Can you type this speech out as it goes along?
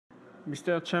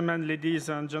Mr. Chairman, ladies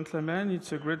and gentlemen,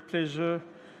 it's a great pleasure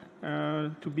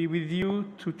to be with you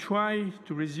to try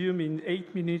to resume in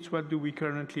 8 minutes what do we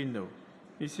currently know.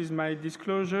 This is my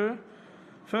disclosure.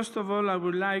 First of all, I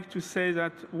would like to say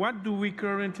that what do we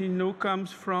currently know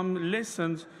comes from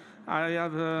lessons I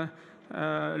have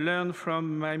learned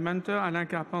from my mentor, Alain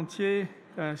Berrebi,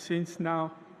 since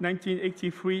now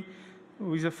 1983,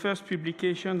 with the first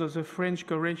publication of the French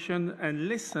correction, and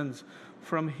lessons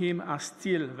from him are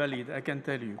still valid, I can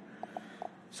tell you.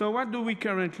 So what do we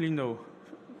currently know?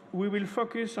 We will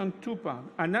focus on two parts: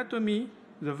 anatomy,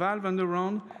 the valve and the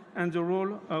round, and the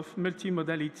role of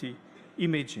multi-modality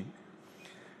imaging.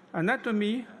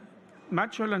 Anatomy,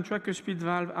 mitral and tricuspid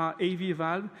valve are AV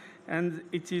valve, and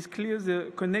it is clear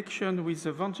the connection with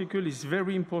the ventricle is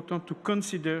very important to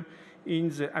consider in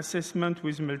the assessment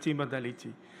with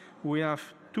multi-modality. We have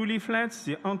two leaflets,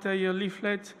 the anterior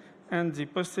leaflet and the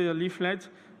posterior leaflet,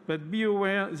 but be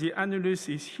aware the annulus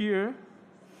is here,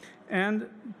 and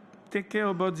take care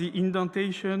about the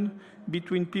indentation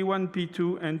between P1,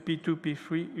 P2, and P2,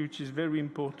 P3, which is very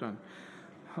important.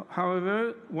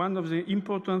 However, one of the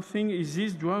important things is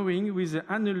this drawing with the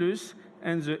annulus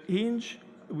and the hinge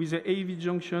with the AV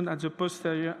junction at the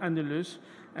posterior annulus,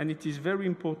 and it is very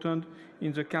important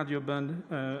in the cardioband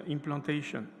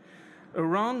implantation.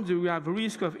 Around, we have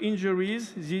risk of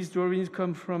injuries. These drawings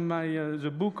come from the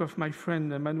book of my friend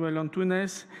Manuel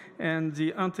Antunes, and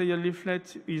the anterior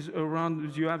leaflet is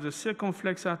around. You have the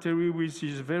circumflex artery, which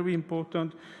is very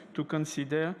important to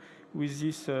consider with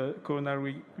this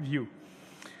coronary view.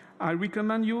 I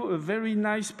recommend you a very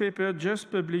nice paper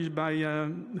just published by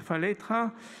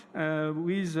Faletra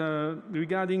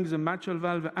regarding the mitral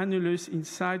valve annulus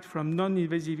insight from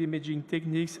non-invasive imaging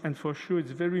techniques, and for sure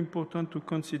it's very important to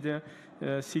consider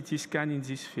CT scan in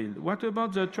this field. What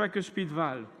about the tricuspid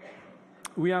valve?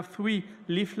 We have three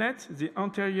leaflets: the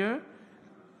anterior,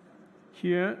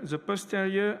 here, the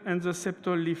posterior, and the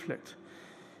septal leaflet.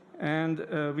 And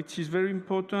which is very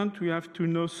important, we have to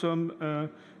know some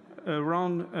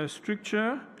around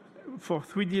structure for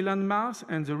 3D landmarks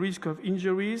and the risk of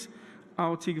injuries.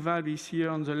 Aortic valve is here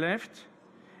on the left,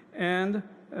 and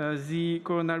the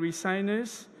coronary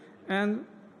sinus, and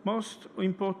most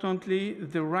importantly,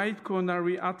 the right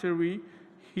coronary artery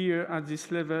here at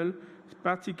this level,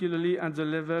 particularly at the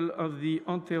level of the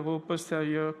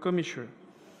antero-posterior commissure.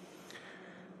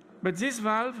 But this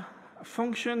valve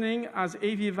functioning as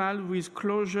AV valve with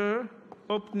closure,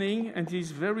 opening, and it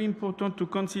is very important to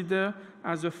consider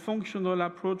as a functional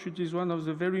approach, which is one of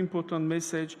the very important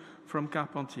messages from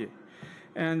Carpentier.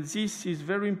 And this is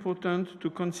very important to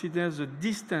consider the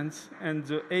distance and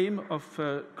the aim of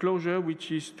closure,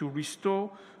 which is to restore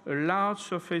a large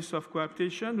surface of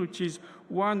coaptation, which is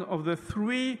one of the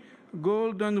three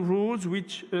golden rules,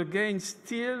 which again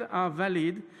still are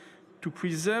valid to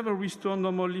preserve or restore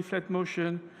normal leaflet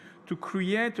motion, to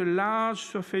create a large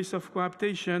surface of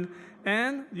coaptation,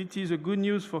 and it is a good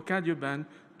news for cardioband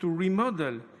to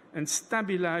remodel and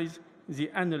stabilize the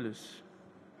annulus.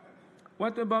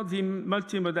 What about the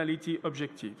multimodality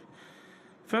objective?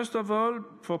 First of all,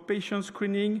 for patient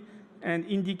screening and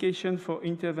indication for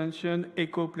intervention,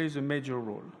 echo plays a major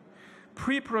role.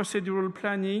 Pre-procedural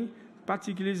planning,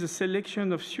 particularly the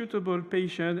selection of suitable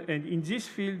patients, and in this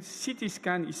field, CT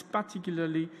scan is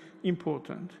particularly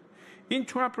important.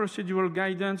 Intra-procedural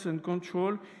guidance and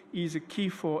control is a key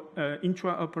for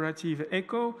intraoperative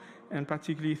echo, and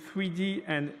particularly 3D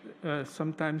and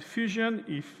sometimes fusion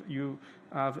if you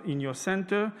have in your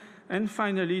center. And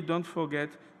finally, don't forget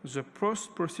the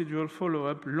post-procedural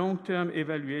follow-up, long-term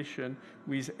evaluation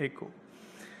with echo.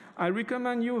 I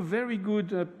recommend you a very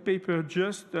good paper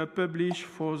just published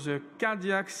for the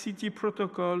cardiac CT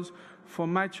protocols for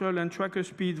mitral and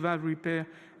tricuspid valve repair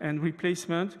and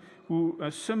replacement, who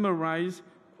summarize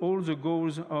all the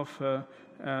goals of the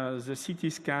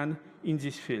CT scan in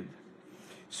this field.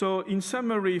 So in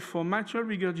summary, for mitral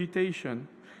regurgitation,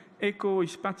 echo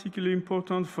is particularly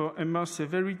important for MR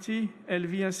severity,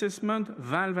 LV assessment,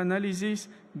 valve analysis,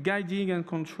 guiding and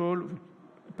control,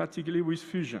 particularly with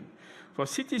fusion. For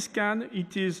CT scan,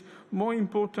 it is more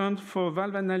important for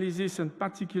valve analysis and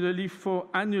particularly for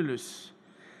annulus.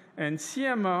 And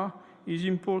CMR is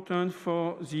important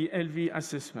for the LV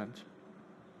assessment.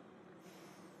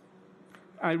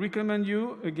 I recommend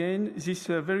you, again, this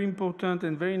very important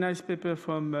and very nice paper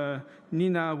from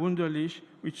Nina Wunderlich,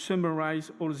 which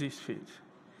summarizes all these fields.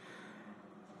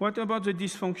 What about the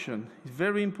dysfunction? It's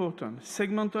very important.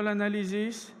 Segmental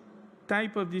analysis,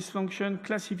 type of dysfunction,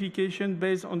 classification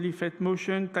based on leaflet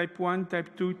motion, type 1,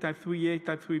 type 2, type 3A,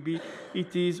 type 3B.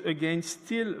 It is, again,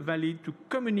 still valid to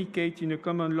communicate in a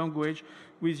common language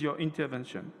with your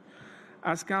intervention.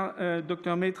 As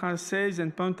Dr. Mitral says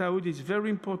and point out, it's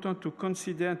very important to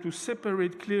consider and to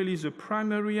separate clearly the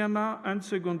primary AMA and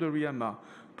secondary AMA.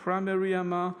 Primary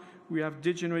AMA, we have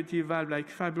degenerative valve like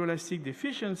fibroelastic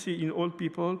deficiency in old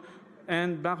people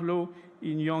and Barlow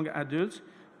in young adults,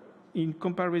 in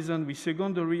comparison with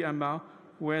secondary AMA,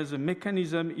 where the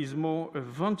mechanism is more a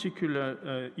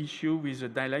ventricular issue with a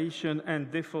dilation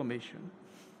and deformation.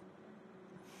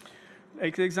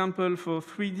 Example for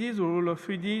 3D, the role of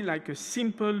 3D, like a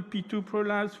simple P2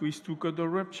 prolapse with two-caudal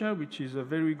rupture, which is a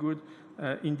very good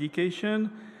indication.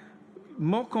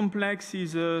 More complex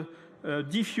is a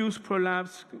diffuse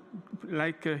prolapse,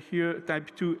 like here,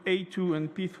 type 2, A2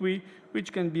 and P3,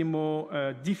 which can be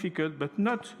more difficult, but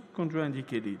not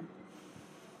contraindicated.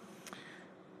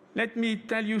 Let me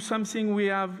tell you something we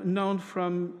have known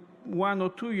from 1 or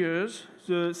 2 years.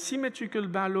 The symmetrical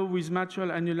Barlow with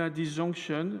mitral annular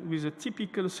disjunction with a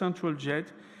typical central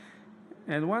jet.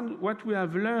 And what we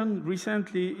have learned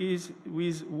recently is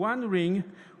with one ring,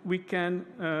 we can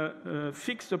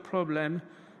fix the problem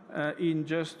in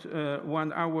just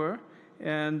 1 hour.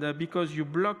 And because you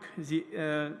block the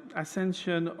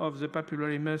ascension of the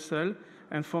papillary muscle.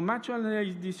 And for mitral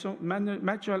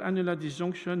annular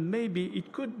disjunction, maybe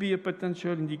it could be a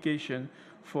potential indication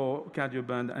for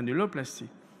cardioband annuloplasty.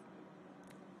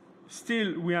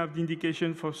 Still, we have the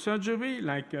indication for surgery,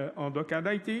 like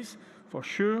endocarditis, for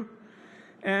sure.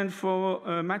 And for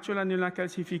mitral annular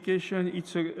calcification,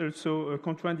 it's also a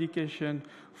contraindication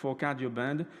for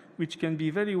cardioband, which can be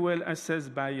very well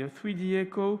assessed by a 3D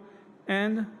echo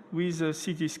and with a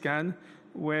CT scan,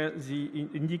 where the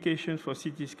indication for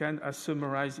CT scan are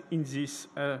summarized in this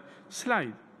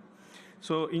slide.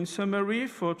 So in summary,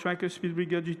 for tricuspid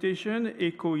regurgitation,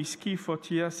 echo is key for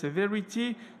TR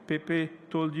severity. Pepe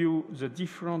told you the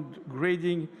different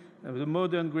grading, the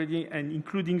modern grading, and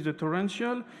including the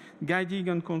torrential. Guiding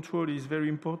and control is very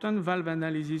important. Valve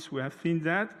analysis, we have seen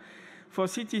that. For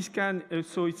CT scan,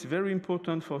 also it's very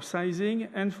important for sizing.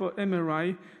 And for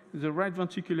MRI, the right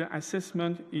ventricular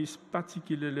assessment is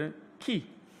particularly key.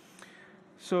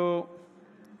 So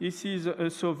this is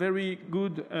also very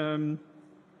good,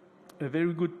 a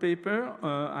very good paper.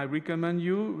 I recommend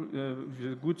you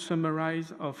the good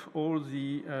summarize of all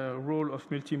the role of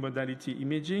multimodality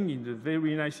imaging in the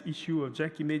very nice issue of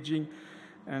JACC Imaging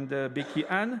and Becky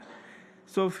Ann.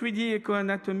 So 3D echo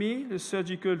anatomy, the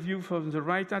surgical view from the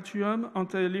right atrium,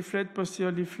 anterior leaflet,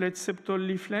 posterior leaflet, septal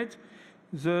leaflet,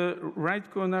 the right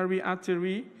coronary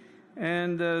artery,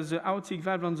 and the aortic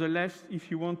valve on the left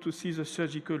if you want to see the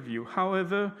surgical view.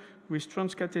 However, with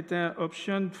transcatheter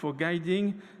option for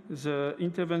guiding the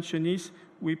interventionist,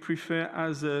 we prefer,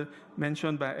 as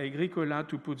mentioned by Agricola,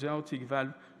 to put the aortic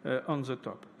valve on the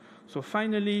top. So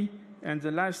finally, and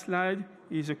the last slide,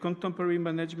 is a contemporary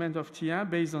management of TR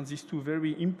based on these two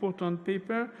very important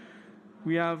papers.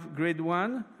 We have grade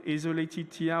 1,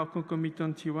 isolated TR,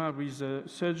 concomitant TR with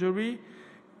surgery.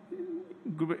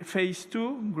 Phase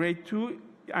 2, grade 2,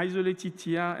 isolated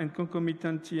TR and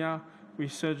concomitant TR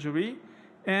with surgery.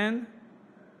 And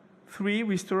 3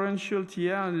 with torrential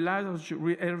TR and large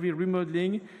RV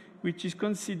remodeling, which is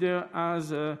considered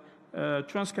as a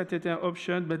transcatheter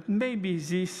option, but maybe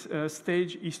this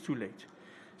stage is too late.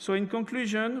 So in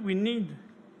conclusion, we need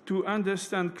to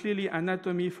understand clearly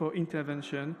anatomy for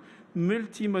intervention.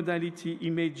 Multimodality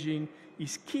imaging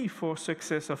is key for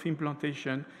success of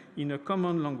implantation in a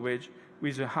common language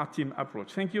with a heart team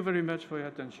approach. Thank you very much for your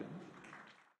attention.